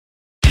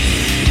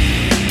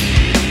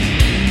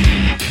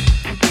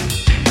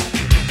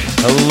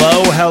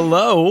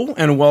Hello,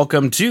 and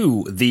welcome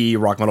to the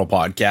Rock Metal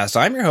Podcast.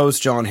 I'm your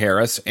host, John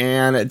Harris,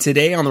 and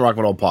today on the Rock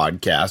Metal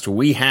Podcast,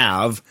 we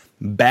have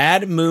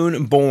Bad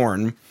Moon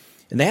Born,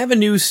 and they have a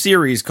new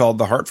series called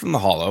The Heart from the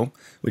Hollow,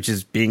 which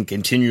is being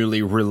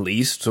continually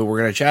released, so we're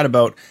going to chat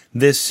about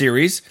this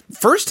series.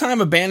 First time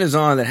a band is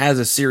on that has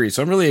a series,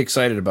 so I'm really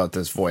excited about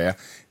this, Voya.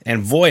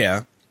 And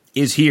Voya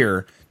is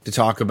here to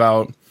talk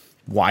about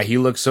why he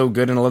looks so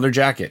good in a leather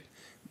jacket.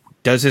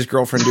 Does his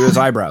girlfriend do his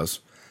eyebrows?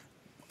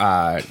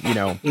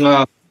 No.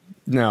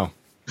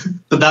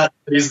 But that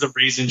is the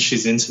reason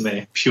she's into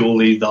me,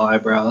 purely the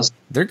eyebrows.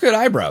 They're good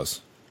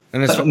eyebrows.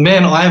 And it's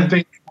man, I have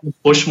been trying to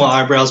push my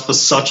eyebrows for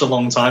such a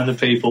long time to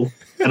people,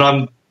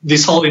 and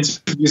this whole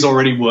interview is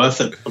already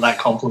worth it for that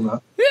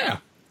compliment. Yeah.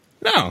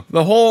 No,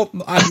 the whole,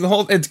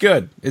 it's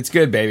good. It's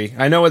good, baby.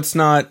 I know it's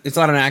not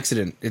an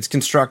accident. It's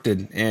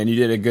constructed, and you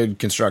did a good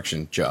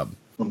construction job.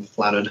 I'm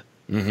flattered.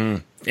 Mm-hmm.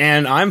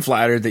 And I'm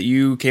flattered that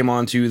you came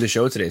on to the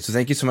show today. So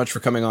thank you so much for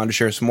coming on to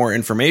share some more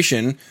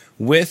information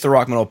with the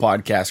Rock Metal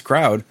Podcast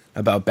crowd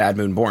about Bad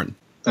Moon Born.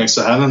 Thanks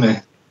for having me.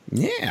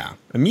 Yeah.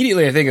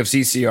 Immediately I think of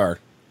CCR.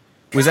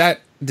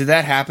 Did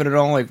that happen at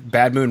all? Like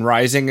Bad Moon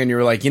Rising, and you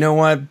were like, you know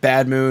what?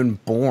 Bad Moon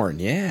Born.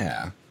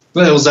 Yeah.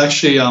 Well, it was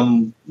actually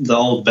the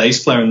old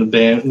bass player in the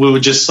band. We were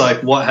just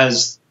like, what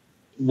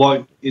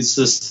is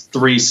this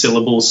 3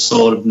 syllables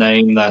sort of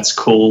name that's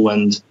cool?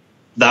 And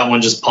that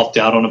one just popped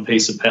out on a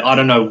piece of paper. I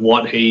don't know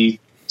what he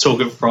took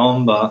it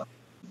from, but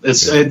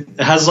it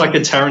has like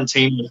a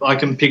Tarantino. I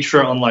can picture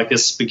it on like a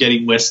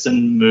spaghetti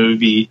western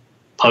movie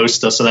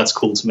poster, so that's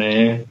cool to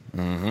me.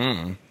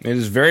 Mm-hmm. It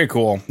is very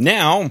cool.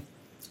 Now,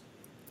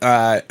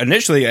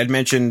 initially I'd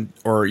mentioned,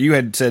 or you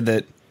had said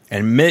that,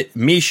 and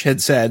Mish had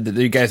said that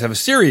you guys have a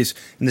series,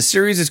 and the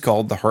series is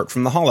called The Heart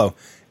from the Hollow.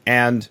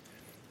 And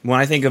when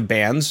I think of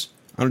bands,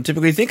 I don't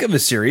typically think of a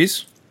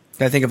series.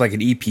 I think of like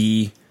an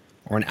EP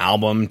or an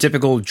album,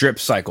 typical drip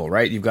cycle,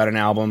 right? You've got an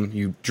album,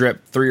 you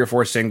drip 3 or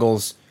 4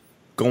 singles,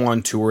 go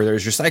on tour,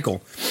 there's your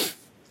cycle.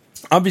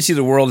 Obviously,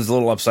 the world is a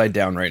little upside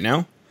down right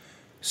now.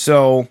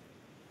 So,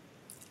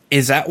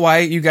 is that why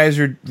you guys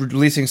are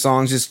releasing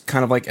songs just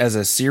kind of like as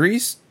a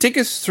series? Take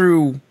us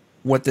through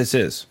what this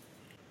is.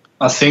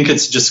 I think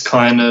it's just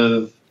kind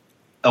of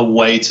a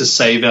way to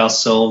save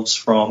ourselves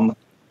from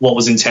what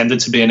was intended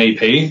to be an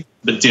EP,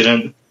 but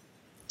didn't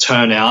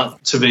turn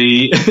out to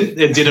be,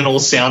 it didn't all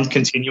sound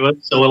continuous.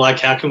 So we're like,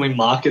 how can we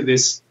market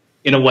this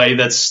in a way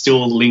that's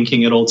still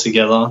linking it all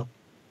together,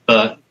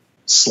 but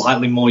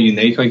slightly more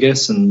unique, I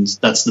guess, and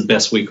that's the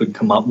best we could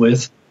come up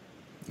with.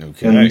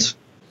 Okay. And, so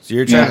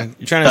you're trying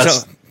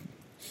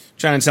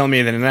to tell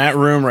me that in that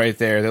room right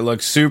there that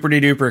looks super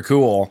duper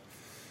cool,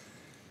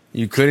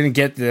 you couldn't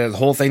get the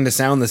whole thing to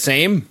sound the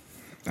same?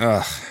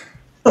 Ugh.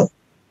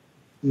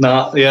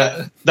 Nah,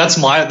 yeah, that's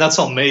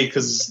on me,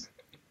 because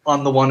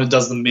I'm the one who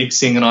does the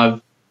mixing, and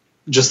I've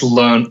just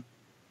learned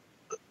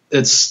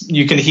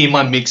you can hear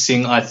my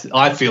mixing.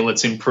 I feel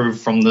it's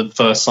improved from the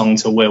first song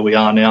to where we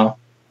are now.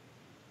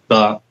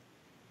 But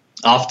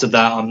after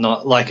that, I'm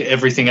not, like,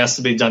 everything has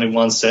to be done in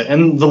one set.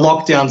 And the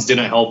lockdowns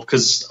didn't help,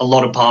 because a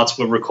lot of parts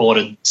were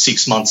recorded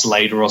 6 months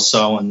later or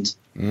so, and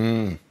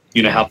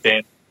you know how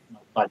bands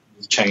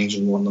change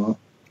and whatnot.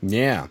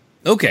 Yeah.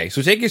 Okay,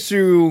 so take us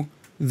through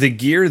the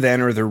gear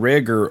then, or the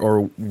rig,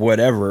 or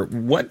whatever.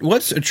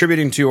 What's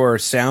attributing to our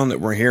sound that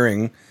we're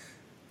hearing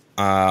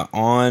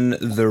on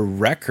the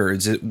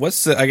records?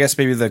 What's I guess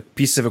maybe the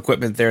piece of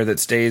equipment there that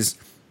stays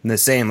the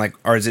same? Like,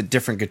 is it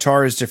different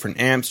guitars, different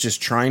amps,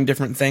 just trying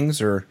different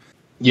things, or?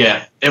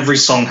 Yeah, every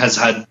song has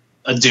had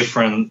a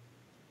different.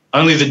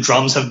 Only the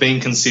drums have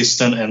been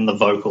consistent, and the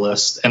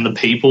vocalist and the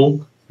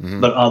people. Mm-hmm.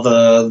 But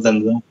other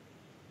than that,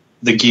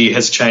 the gear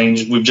has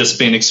changed. We've just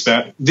been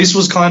This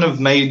was kind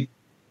of made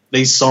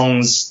these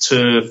songs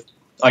to,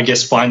 I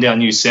guess, find our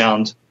new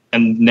sound,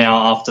 and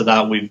now after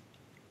that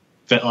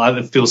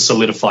it feels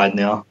solidified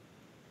now.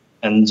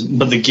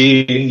 But the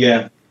gear,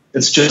 yeah,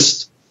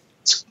 it's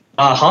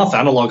half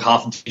analog,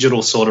 half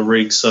digital sort of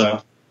rig.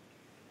 So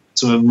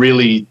a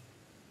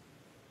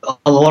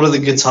lot of the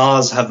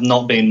guitars have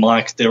not been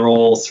mic'd; they're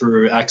all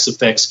through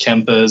Axe-Fx,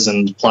 Kempers,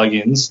 and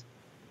plugins.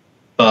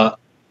 But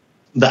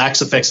the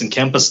Axe-Fx and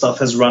Kemper stuff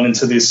has run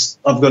into this.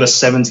 I've got a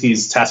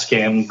 70s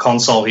Tascam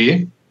console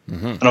here.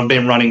 Mm-hmm. And I've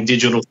been running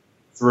digital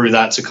through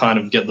that to kind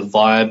of get the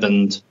vibe,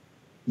 and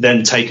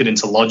then take it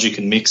into Logic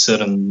and mix it,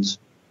 and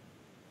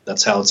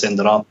that's how it's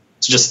ended up.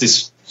 It's just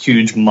this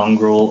huge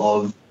mongrel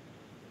of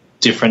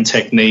different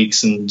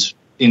techniques and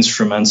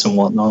instruments and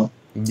whatnot.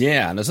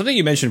 Yeah. Now, something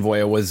you mentioned,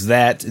 Voya, was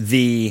that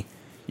you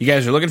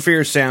guys are looking for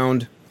your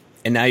sound,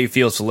 and now you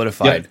feel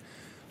solidified.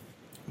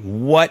 Yep.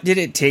 What did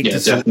it take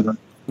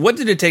What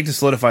did it take to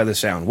solidify the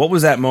sound? What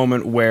was that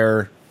moment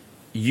where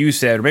you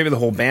said, or maybe the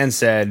whole band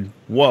said,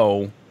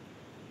 whoa,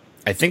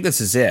 I think this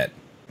is it?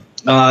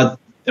 It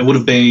would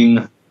have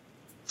been,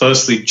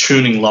 firstly,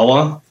 tuning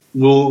lower.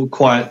 We were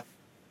quite,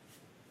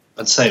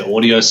 I'd say,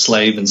 Audio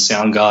Slave and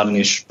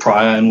Soundgarden-ish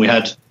prior, and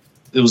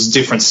it was a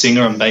different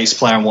singer and bass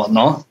player and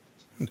whatnot.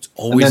 It's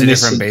always a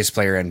different bass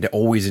player and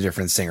always a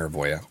different singer,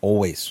 Voya.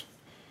 Always.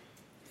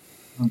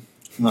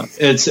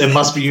 It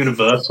must be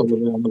universal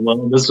around the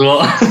world as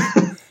well.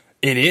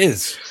 It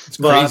is. It's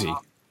crazy.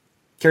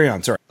 Carry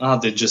on. Sorry.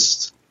 They're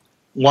just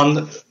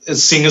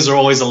singers are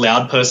always a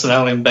loud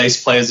personality, and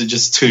bass players are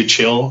just too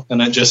chill,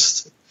 and it's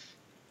just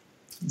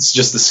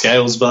the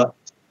scales. But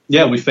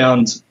yeah, we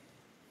found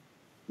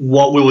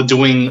what we were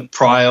doing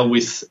prior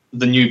with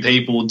the new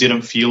people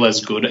didn't feel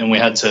as good, and we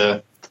had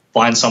to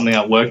find something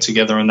that worked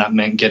together, and that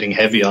meant getting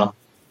heavier.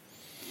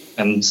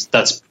 And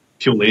that's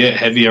purely it,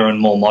 heavier and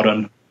more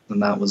modern,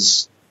 and that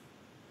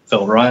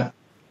felt right.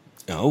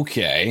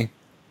 Okay.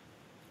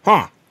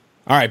 Huh.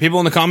 All right, people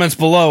in the comments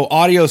below,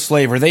 Audio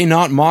Slave, are they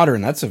not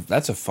modern? That's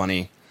a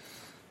funny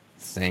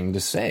thing to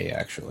say,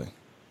 actually.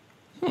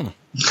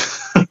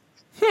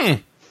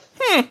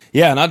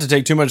 Yeah, not to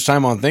take too much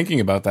time on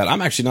thinking about that.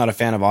 I'm actually not a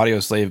fan of Audio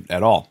Slave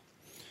at all.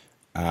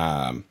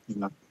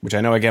 Which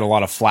I know I get a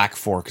lot of flack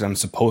for because I'm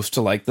supposed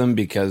to like them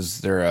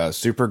because they're a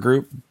super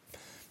group.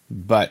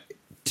 But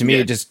to me,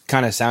 it just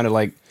kind of sounded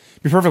like,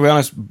 to be perfectly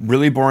honest,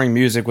 really boring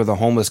music with a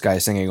homeless guy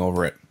singing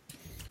over it.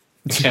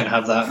 Can't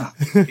have that.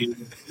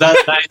 That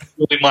is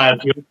really my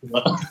appeal to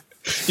that.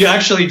 You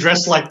actually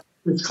dress like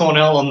Chris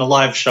Cornell on the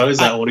live shows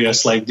that Audio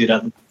Slave did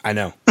at them. I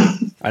know.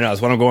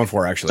 That's what I'm going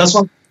for, actually. That's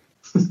what.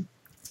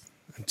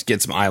 Let's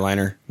get some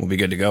eyeliner. We'll be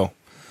good to go.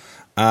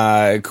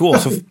 Cool.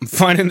 So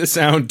finding the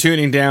sound,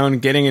 tuning down,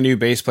 getting a new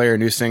bass player, a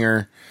new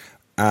singer.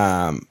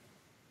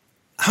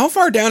 How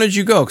far down did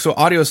you go? So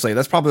Audio Slave,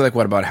 that's probably like,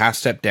 what, about half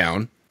step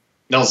down?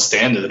 That was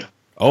standard.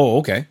 Oh,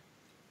 okay.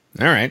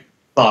 All right.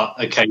 But,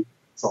 okay,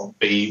 I'll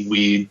be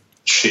weird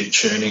shit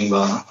tuning,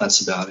 but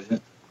that's about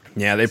it.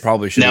 Yeah, they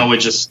probably should. Now we're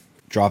just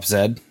drop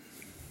Z.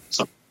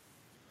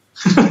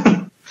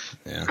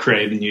 Yeah.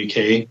 Create a new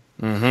key.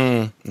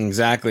 Mm-hmm.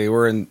 Exactly.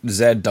 We're in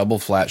Z double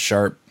flat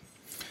sharp.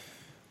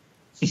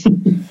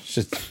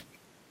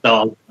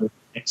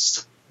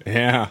 Next.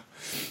 Yeah.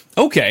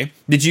 Okay.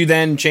 Did you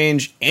then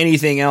change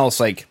anything else?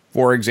 Like,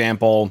 for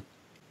example,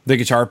 the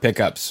guitar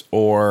pickups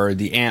or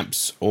the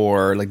amps,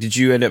 or like, did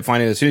you end up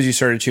finding as soon as you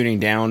started tuning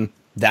down,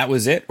 that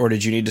was it? Or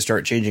did you need to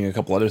start changing a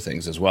couple other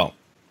things as well?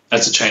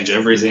 Had to change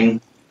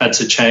everything. Had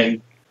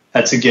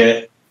to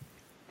get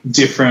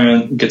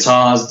different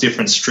guitars,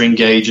 different string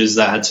gauges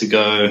that had to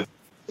go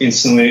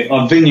instantly.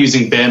 I've been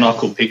using bare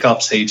knuckle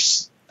pickups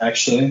heaps,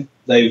 actually.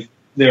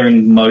 They're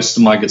in most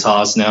of my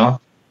guitars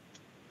now.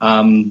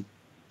 The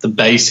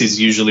bass is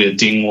usually a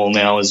Dingwall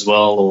now as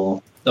well,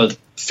 or a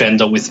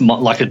Fender with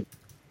like a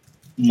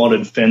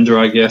modded Fender,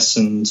 I guess.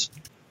 And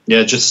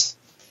yeah, just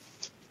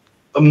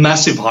a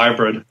massive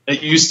hybrid.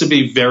 It used to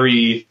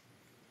be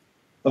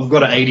I've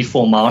got an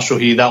 84 Marshall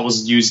here that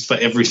was used for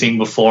everything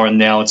before, and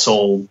now it's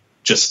all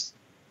just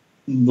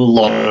a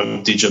lot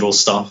of digital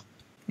stuff.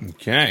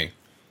 Okay.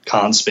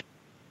 Can't speak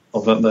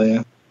of it, but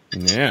yeah.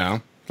 Yeah.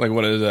 Like,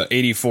 what is it?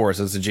 84?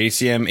 So it's a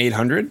JCM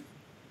 800?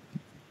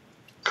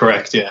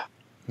 Correct, yeah.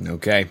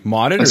 Okay.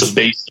 Modded? It's a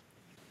beast.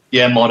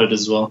 Yeah, modded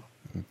as well.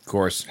 Of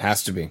course.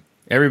 Has to be.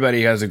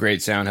 Everybody who has a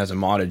great sound has a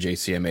modded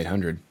JCM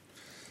 800.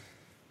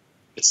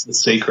 It's the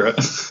secret.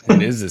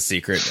 It is the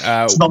secret.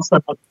 It's not so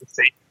much the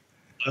secret.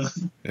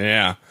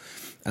 Yeah.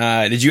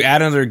 Did you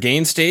add another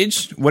gain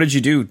stage? What did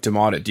you do to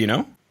mod it? Do you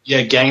know?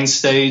 Yeah, gain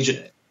stage,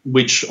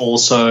 which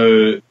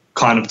also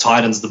kind of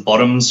tightens the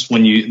bottoms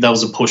that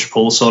was a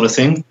push-pull sort of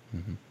thing.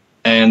 Mm-hmm.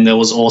 And there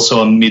was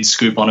also a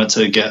mid-scoop on it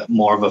to get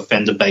more of a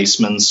Fender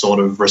Bassman sort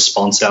of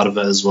response out of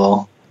it as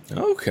well.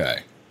 Okay.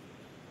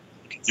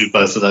 You can do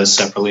both of those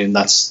separately, and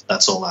that's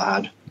all I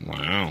had.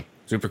 Wow.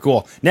 Super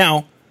cool.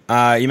 Now,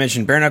 you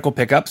mentioned bare knuckle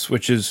pickups,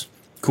 which is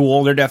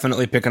cool. They're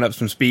definitely picking up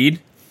some speed.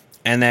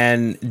 And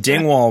then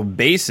Dingwall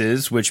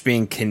basses, which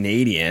being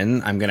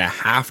Canadian, I'm going to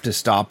have to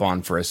stop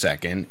on for a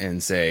second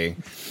and say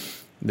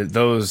that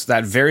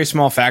that very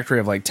small factory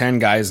of like 10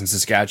 guys in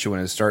Saskatchewan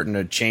is starting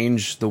to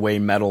change the way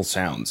metal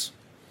sounds.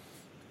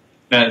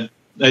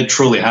 It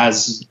truly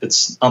has.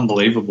 It's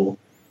unbelievable.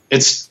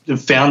 It's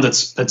found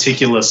its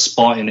particular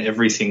spot in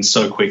everything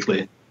so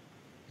quickly.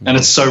 And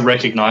it's so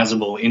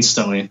recognizable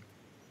instantly.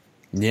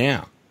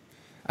 Yeah.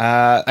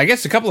 I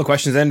guess a couple of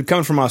questions then.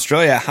 Coming from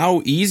Australia,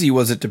 how easy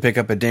was it to pick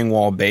up a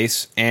Dingwall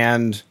bass?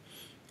 And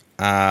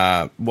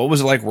what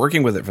was it like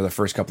working with it for the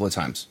first couple of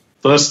times?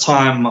 First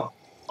time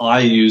I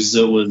used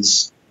it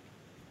was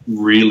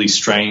really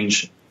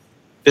strange.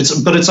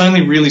 But it's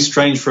only really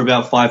strange for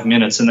about 5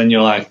 minutes, and then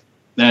you're like,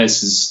 no,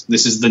 this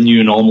is the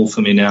new normal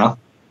for me now.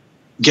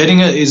 Getting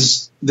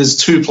it there's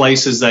two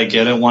places they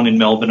get it, one in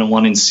Melbourne and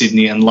one in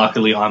Sydney, and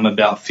luckily I'm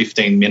about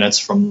 15 minutes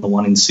from the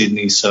one in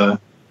Sydney, so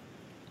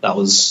that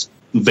was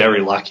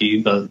very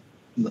lucky. But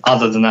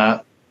other than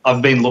that,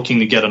 I've been looking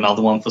to get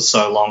another one for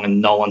so long,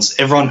 and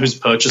everyone who's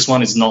purchased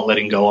one is not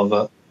letting go of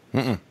it.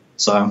 Mm-mm.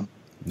 So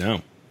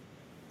no.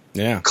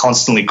 Yeah.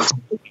 Constantly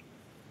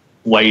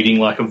waiting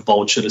like a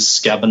vulture to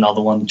scab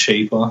another one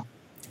cheaper.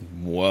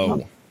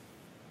 Whoa.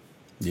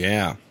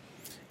 Yeah.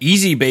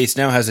 Easy Bass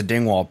now has a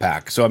Dingwall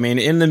pack. So I mean,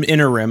 in the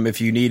interim,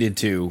 if you needed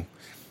to,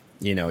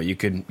 you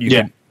could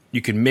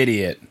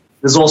MIDI it.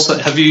 There's also,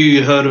 have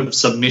you heard of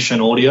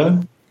Submission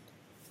Audio?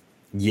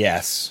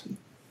 Yes.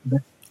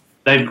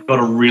 They've got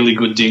a really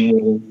good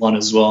Dingwall one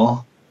as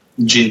well.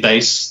 Gin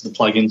Bass, the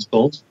plugin's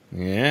called.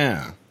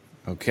 Yeah.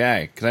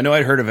 Okay. Because I know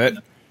I'd heard of it.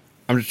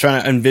 I'm just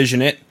trying to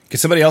envision it.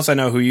 Because somebody else I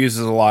know who uses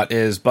it a lot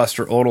is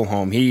Buster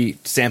Odelholm. He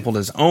sampled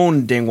his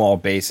own Dingwall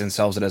bass and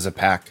sells it as a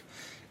pack.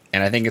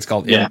 And I think it's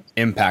called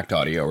Impact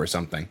Audio or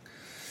something.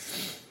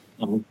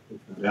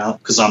 Yeah,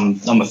 because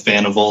I'm a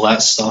fan of all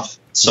that stuff.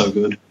 It's so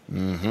good.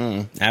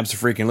 Mm-hmm.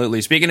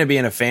 Absolutely. Speaking of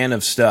being a fan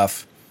of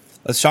stuff,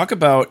 let's talk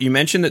about, you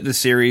mentioned that the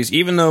series,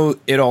 even though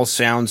it all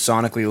sounds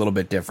sonically a little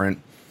bit different,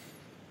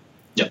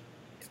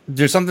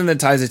 there's something that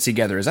ties it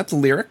together. Is that the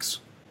lyrics?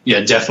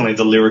 Yeah, definitely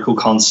the lyrical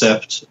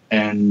concept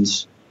and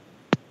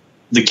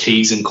the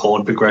keys and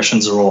chord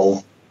progressions are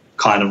all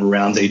kind of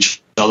around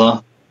each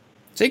other.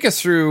 Take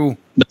us through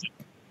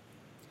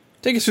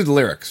the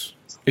lyrics,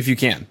 if you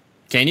can.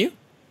 Can you?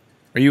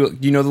 Do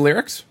you know the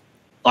lyrics?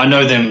 I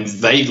know them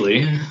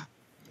vaguely.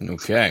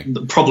 Okay.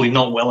 Probably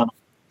not well enough.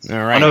 All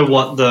right. I know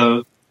what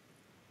the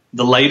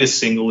latest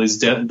single is.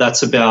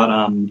 That's about.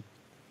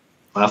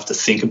 I have to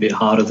think a bit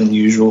harder than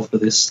usual for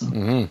this stuff.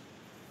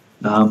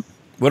 Mm-hmm.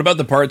 What about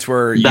the parts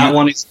where that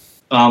one is?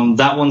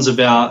 That one's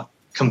about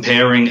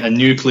comparing a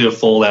nuclear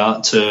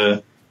fallout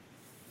to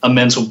a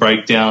mental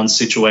breakdown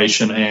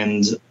situation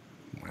and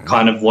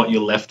kind of what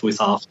you're left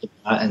with after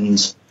that,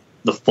 and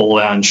the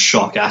fallout and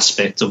shock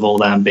aspect of all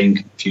that and being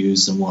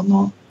confused and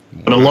whatnot.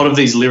 But a lot of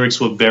these lyrics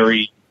were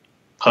very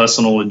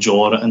personal to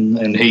Jordan,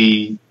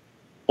 and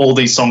all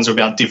these songs are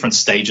about different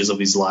stages of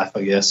his life,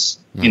 I guess,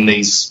 in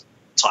these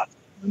type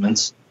of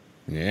moments.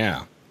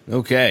 Yeah.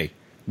 Okay.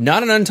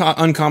 Not an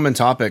uncommon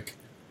topic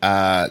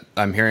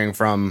I'm hearing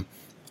from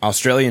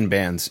Australian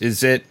bands.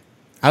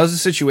 How's the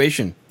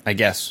situation, I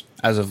guess,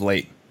 as of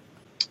late?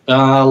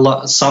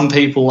 Some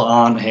people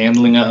aren't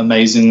handling it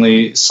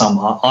amazingly. Some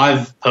are.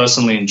 I've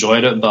personally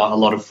enjoyed it, but a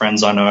lot of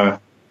friends I know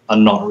are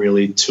not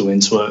really too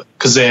into it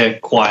because they're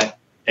quite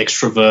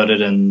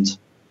extroverted and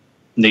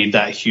need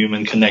that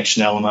human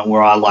connection element,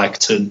 where I like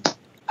to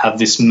have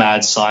this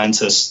mad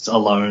scientist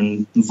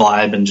alone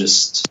vibe and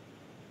just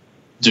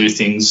do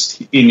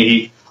things in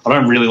here. I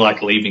don't really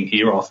like leaving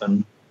here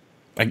often.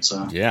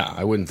 Yeah,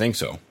 I wouldn't think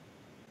so.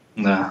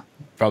 Nah.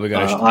 Probably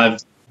got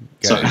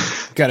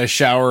a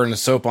shower and a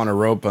soap on a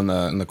rope in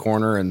the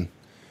corner and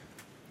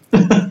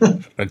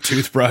a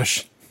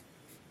toothbrush.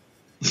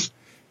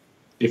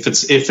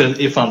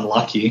 If I'm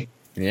lucky.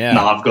 Yeah.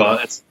 No, I've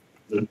got it.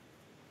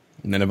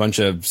 And then a bunch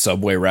of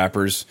Subway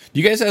wrappers.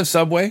 Do you guys have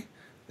Subway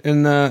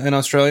in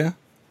Australia?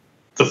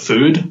 The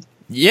food?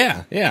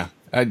 Yeah.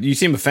 You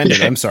seem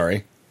offended. I'm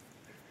sorry.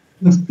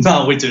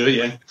 No, we do,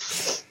 yeah.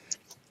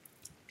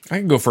 I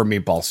can go for a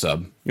meatball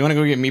sub. You want to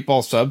go get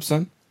meatball subs,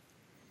 son?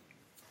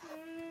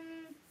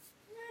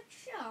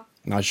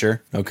 Not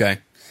sure? Okay.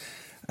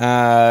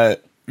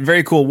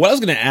 Very cool. What I was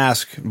going to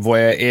ask,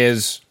 Voya,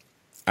 is,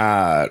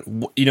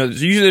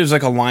 usually there's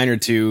like a line or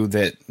two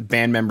that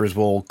band members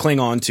will cling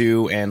on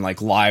to and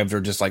like live,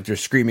 or just like they're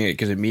screaming it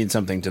because it means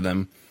something to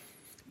them.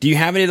 Do you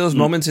have any of those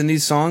moments in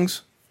these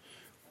songs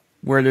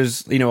where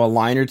there's, a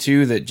line or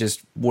two that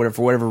just, for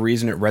whatever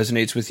reason, it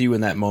resonates with you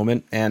in that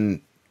moment? And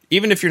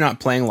even if you're not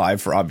playing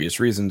live for obvious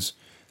reasons,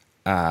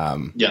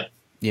 do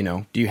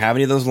you have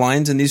any of those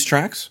lines in these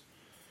tracks?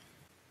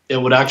 It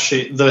would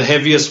actually, the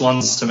heaviest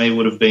ones to me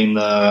would have been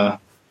the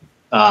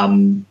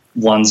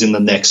ones in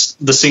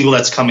the single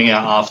that's coming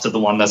out after the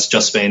one that's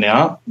just been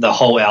out. The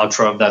whole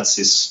outro of that's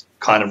this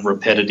kind of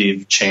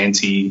repetitive,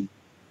 chanty,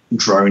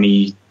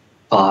 drony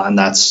part, and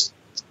that's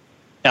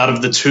out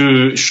of the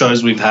two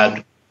shows we've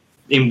had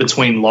in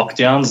between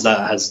lockdowns,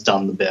 that has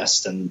done the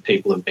best, and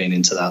people have been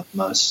into that the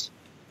most.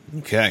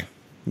 Okay.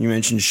 You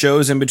mentioned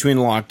shows in between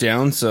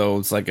lockdowns, so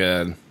it's like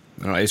an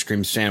ice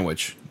cream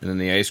sandwich, and then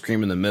the ice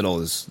cream in the middle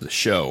is the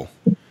show,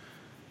 and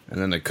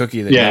then the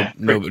cookie that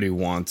nobody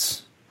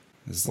wants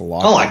is the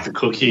lockdown. I like the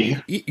cookie.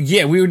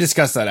 Yeah, we would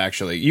discuss that,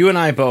 actually. You and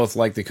I both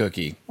like the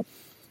cookie.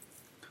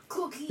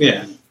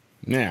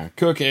 Yeah,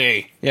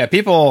 cookie. Yeah,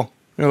 people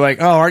are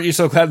like, oh, aren't you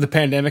so glad the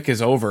pandemic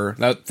is over?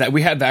 That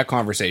we had that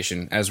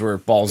conversation as we're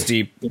balls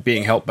deep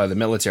being helped by the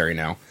military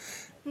now.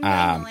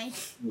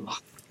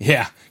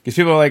 Yeah, because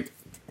people are like,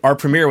 our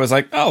premiere was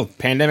like, oh,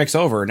 pandemic's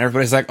over. And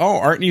everybody's like, oh,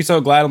 aren't you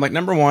so glad? I'm like,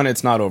 number one,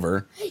 it's not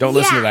over. Don't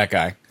listen to that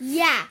guy.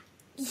 Yeah.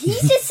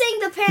 He's just saying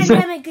the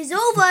pandemic is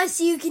over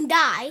so you can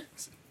die.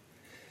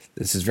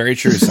 This is very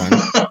true, son.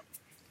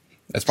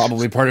 That's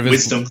probably part of his...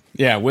 Wisdom.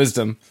 Yeah,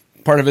 wisdom.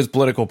 Part of his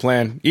political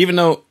plan. Even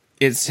though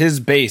it's his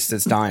base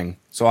that's dying.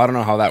 So I don't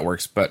know how that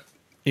works, but,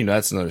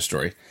 that's another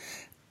story.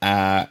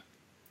 And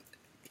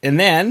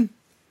then...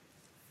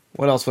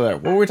 What else was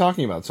that? What were we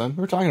talking about, son?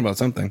 We were talking about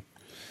something.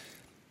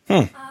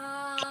 How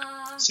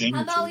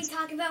about we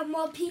talk about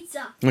more pizza?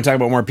 You want to talk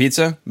about more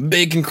pizza?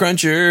 Bacon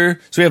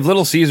Cruncher. So we have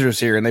Little Caesars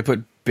here, and they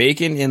put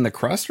bacon in the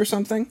crust or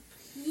something?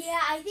 Yeah,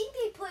 I think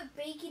they put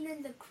bacon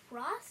in the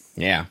crust.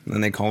 Yeah,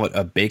 and they call it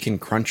a Bacon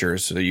Cruncher,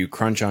 so you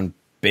crunch on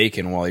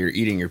bacon while you're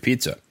eating your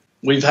pizza.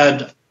 We've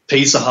had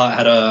Pizza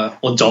Hut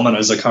or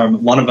Domino's, I can't remember.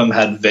 One of them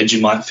had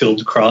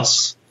Vegemite-filled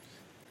crust.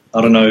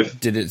 I don't know.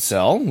 Did it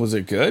sell? Was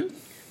it good?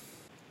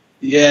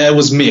 Yeah, it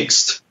was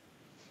mixed.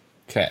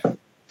 Okay.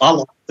 I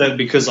like that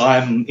because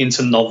I'm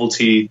into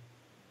novelty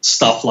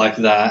stuff like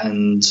that,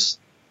 and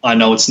I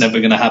know it's never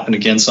going to happen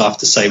again, so I have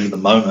to savor the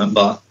moment.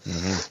 But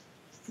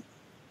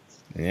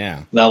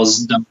yeah, that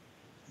was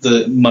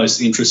the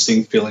most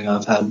interesting feeling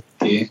I've had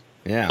here.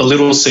 Yeah. The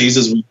Little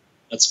Caesars,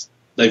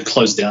 they've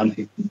closed down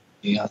here,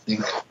 I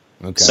think.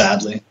 Okay.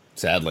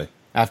 Sadly.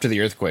 After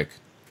the earthquake.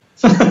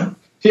 I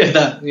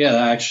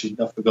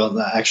forgot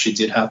that actually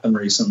did happen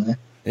recently.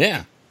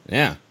 Yeah.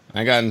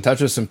 I got in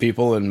touch with some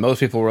people, and most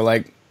people were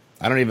like,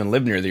 I don't even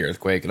live near the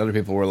earthquake. And other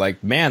people were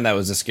like, man, that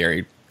was a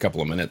scary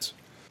couple of minutes.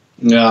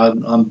 Yeah,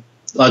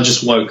 I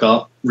just woke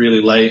up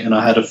really late, and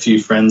I had a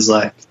few friends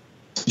like,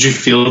 did you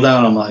feel that?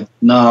 And I'm like,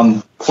 no,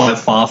 I'm quite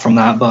far from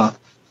that, but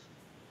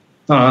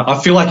I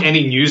feel like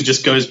any news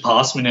just goes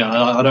past me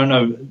now. I don't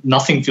know.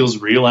 Nothing feels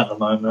real at the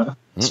moment.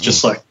 It's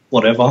just like,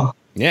 whatever.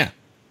 Yeah.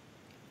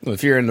 Well,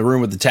 if you're in the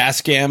room with the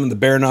Tascam and the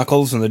bare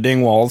knuckles and the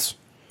Dingwalls,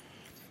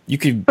 you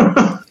could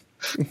bare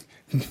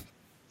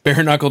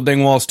knuckle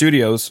Dingwall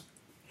Studios.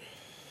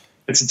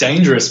 It's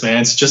dangerous,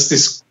 man. It's just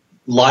this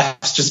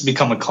life's just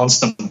become a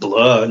constant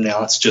blur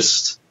now. It's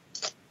just,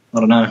 I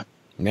don't know.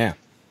 Yeah.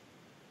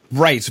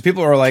 Right. So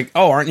people are like,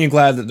 oh, aren't you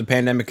glad that the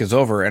pandemic is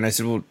over? And I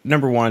said, well,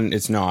 number one,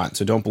 it's not.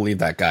 So don't believe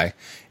that guy.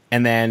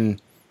 And then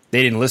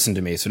they didn't listen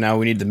to me. So now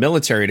we need the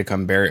military to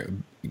come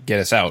get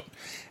us out.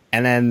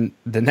 And then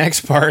the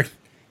next part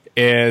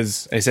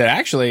is I said,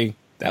 actually,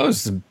 that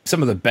was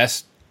some of the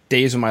best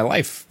days of my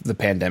life, the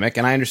pandemic.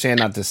 And I understand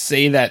not to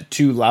say that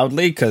too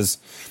loudly because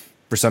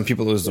for some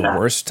people it was the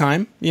worst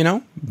time,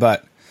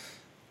 but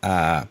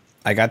I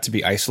got to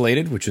be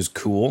isolated, which is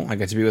cool. I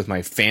got to be with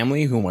my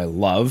family, whom I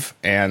love,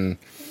 and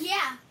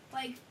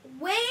like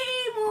way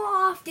more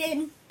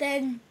often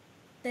than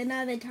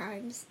other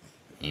times.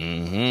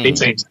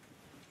 Mm-hmm.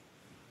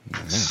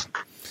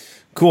 Yeah.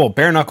 Cool.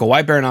 Bare knuckle.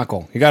 Why bare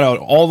knuckle? You got out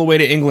all the way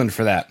to England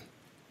for that.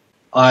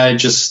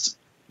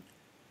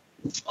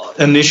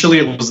 Initially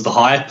it was the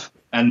hype,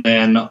 and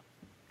then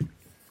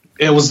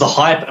it was the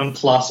hype, and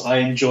plus I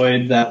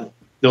enjoyed that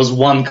there was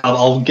one cover.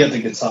 I'll get the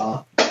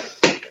guitar.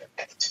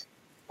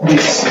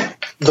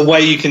 The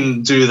way you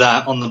can do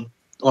that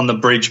on the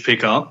bridge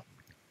pickup,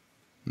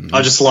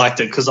 I just liked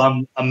it because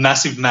I'm a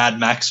massive Mad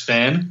Max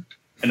fan,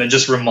 and it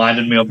just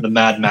reminded me of the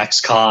Mad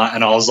Max car,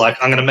 and I was like,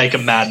 I'm going to make a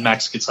Mad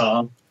Max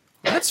guitar.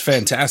 That's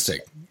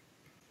fantastic.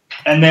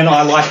 And then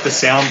I like the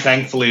sound,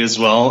 thankfully, as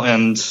well,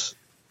 and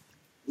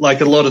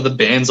like a lot of the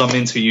bands I'm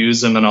into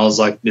use them, and I was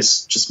like,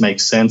 this just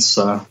makes sense.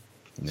 So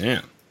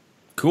yeah,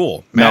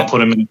 cool. Now I'll put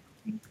them in.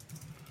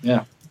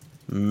 Yeah,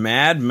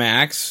 Mad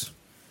Max.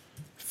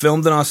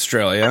 Filmed in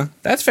Australia.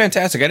 That's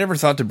fantastic. I never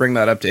thought to bring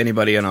that up to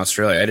anybody in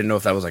Australia. I didn't know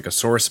if that was like a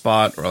sore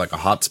spot or like a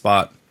hot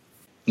spot.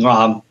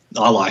 I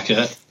like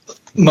it.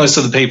 Most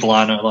of the people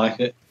I know like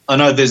it. I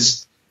know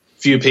there's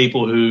few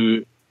people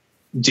who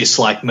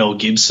dislike Mel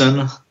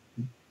Gibson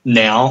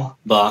now,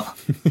 but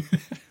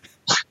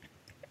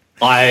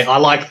I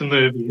like the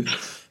movie.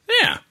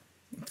 Yeah.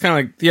 Kind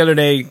of like the other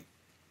day,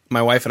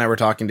 my wife and I were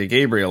talking to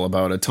Gabriel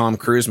about a Tom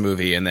Cruise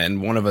movie, and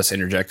then one of us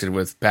interjected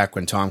with back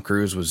when Tom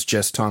Cruise was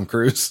just Tom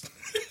Cruise.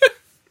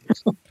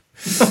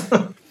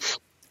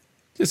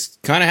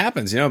 Just kind of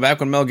happens, back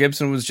when Mel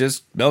Gibson was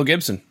just Mel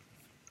Gibson.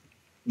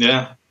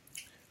 Yeah.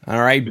 All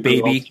right,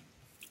 baby.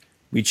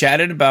 We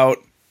chatted about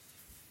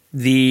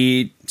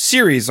the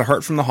series, The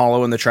Heart from the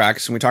Hollow, and the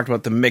tracks, and we talked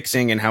about the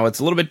mixing and how it's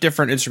a little bit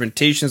different,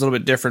 instrumentation is a little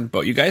bit different,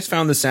 but you guys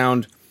found the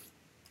sound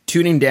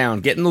tuning down,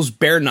 getting those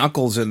bare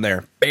knuckles in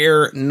there.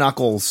 Bare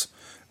knuckles.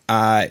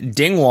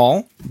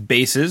 Dingwall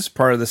basses,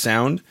 part of the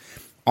sound.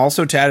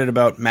 Also chatted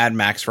about Mad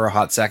Max for a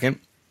hot second.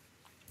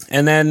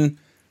 And then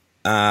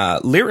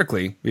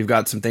lyrically, we've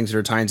got some things that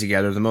are tying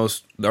together.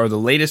 The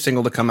latest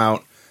single to come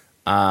out,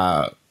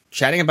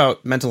 chatting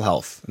about mental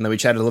health. And then we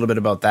chatted a little bit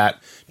about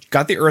that.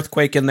 Got the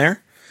earthquake in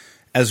there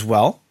as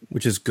well,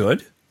 which is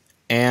good.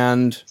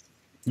 And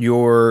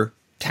your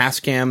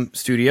Tascam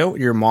Studio,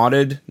 your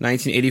modded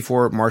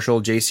 1984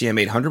 Marshall JCM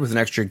 800 with an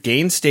extra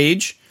gain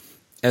stage,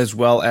 as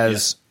well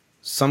as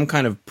some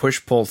kind of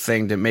push-pull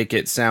thing to make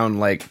it sound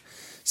like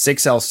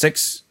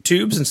 6L6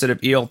 tubes instead of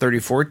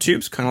EL34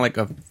 tubes, kind of like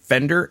a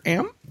Fender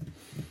amp.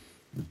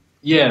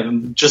 Yeah,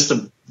 just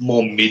a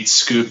more mid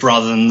scoop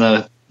rather than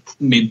the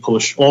mid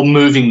push, or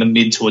moving the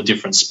mid to a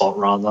different spot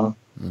rather.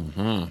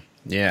 Mm-hmm.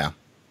 Yeah,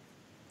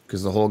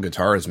 because the whole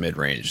guitar is mid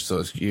range,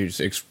 so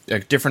it's a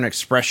different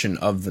expression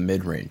of the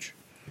mid range.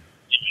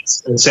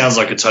 It sounds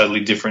like a totally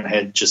different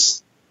head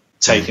just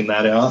taking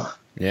that out.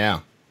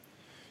 Yeah,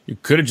 you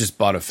could have just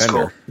bought a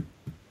Fender.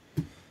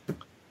 Cool.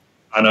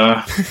 I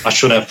know. I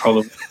should have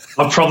probably.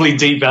 I've probably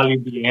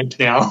devalued the amp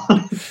now.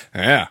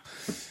 Yeah.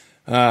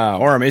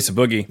 Or a Mesa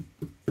Boogie.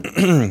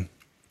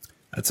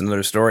 That's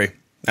another story.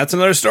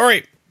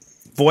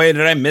 Voya,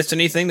 did I miss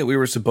anything that we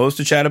were supposed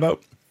to chat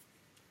about?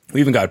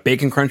 We even got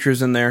bacon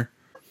crunchers in there.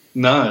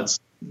 No, it's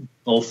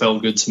all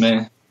felt good to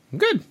me.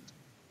 Good.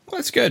 Well,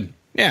 that's good.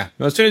 Yeah.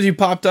 Well, as soon as you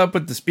popped up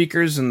with the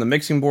speakers and the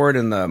mixing board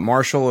and the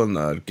Marshall and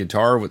the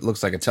guitar, what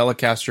looks like a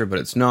Telecaster, but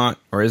it's not.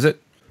 Or is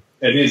it?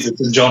 It is.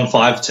 It's a John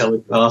 5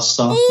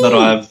 Telecaster that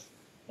I've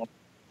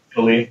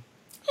Philly.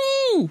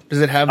 Ooh.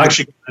 Does it have?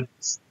 Actually,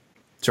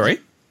 Sorry.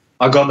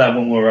 I got that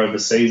when we were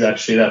overseas.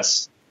 Actually,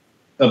 that's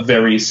a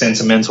very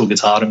sentimental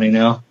guitar to me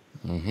now.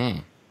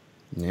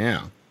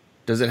 Yeah.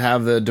 Does it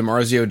have the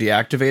DiMarzio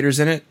deactivators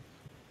in it?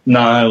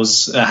 No,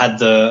 it's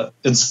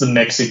the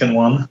Mexican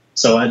one,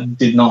 so I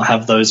did not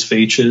have those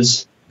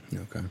features.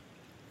 Okay.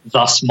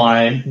 Thus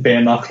my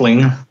bare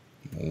knuckling.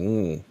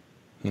 Oh.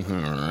 All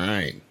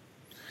right.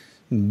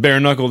 Bare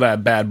knuckle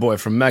that bad boy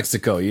from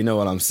Mexico. You know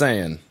what I'm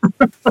saying?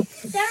 That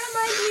reminds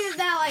me of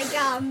that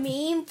like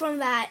meme from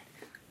that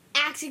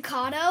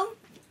Axicado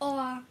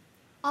or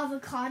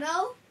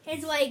avocado.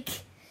 It's like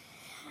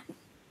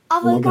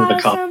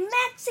avocados from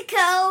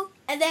Mexico,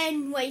 and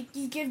then like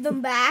you give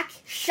them back,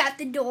 shut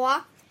the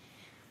door.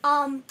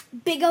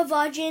 Bigger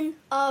version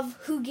of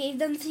who gave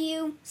them to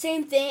you,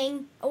 same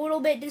thing, a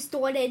little bit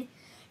distorted.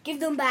 Give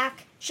them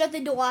back, shut the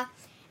door,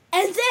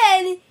 and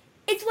then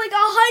it's like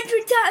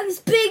 100 times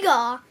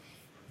bigger.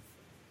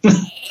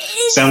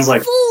 It's Sounds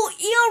like full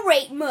ear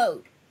rape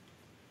mode,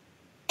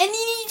 and then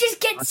you just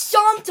get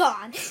stomped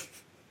on.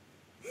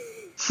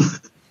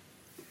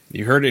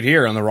 You heard it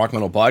here on the Rock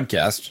Metal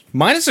Podcast.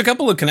 Minus a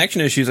couple of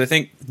connection issues, I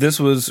think this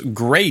was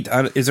great.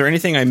 Is there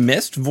anything I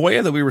missed,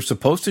 Voya, that we were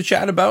supposed to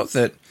chat about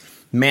that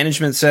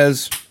management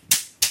says?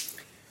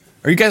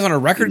 Are you guys on a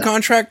record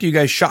contract? Are you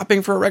guys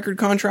shopping for a record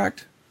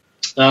contract?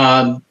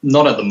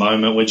 not at the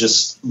moment. We're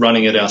just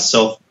running it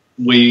ourselves.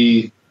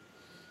 We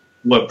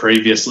were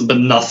previously, but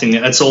nothing.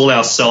 It's all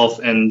ourselves,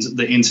 and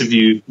the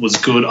interview was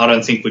good. I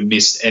don't think we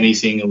missed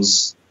anything.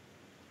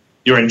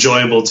 You're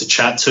enjoyable to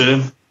chat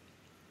to.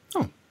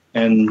 Oh,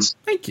 and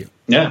thank you.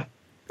 Yeah,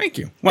 thank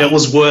you. Well, it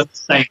was worth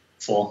staying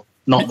for.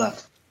 Not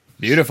that.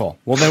 Beautiful.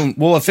 Well, then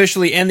we'll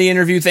officially end the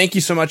interview. Thank you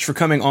so much for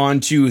coming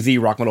on to the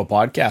Rock Metal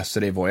Podcast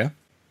today, Voya.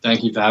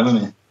 Thank you for having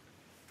me.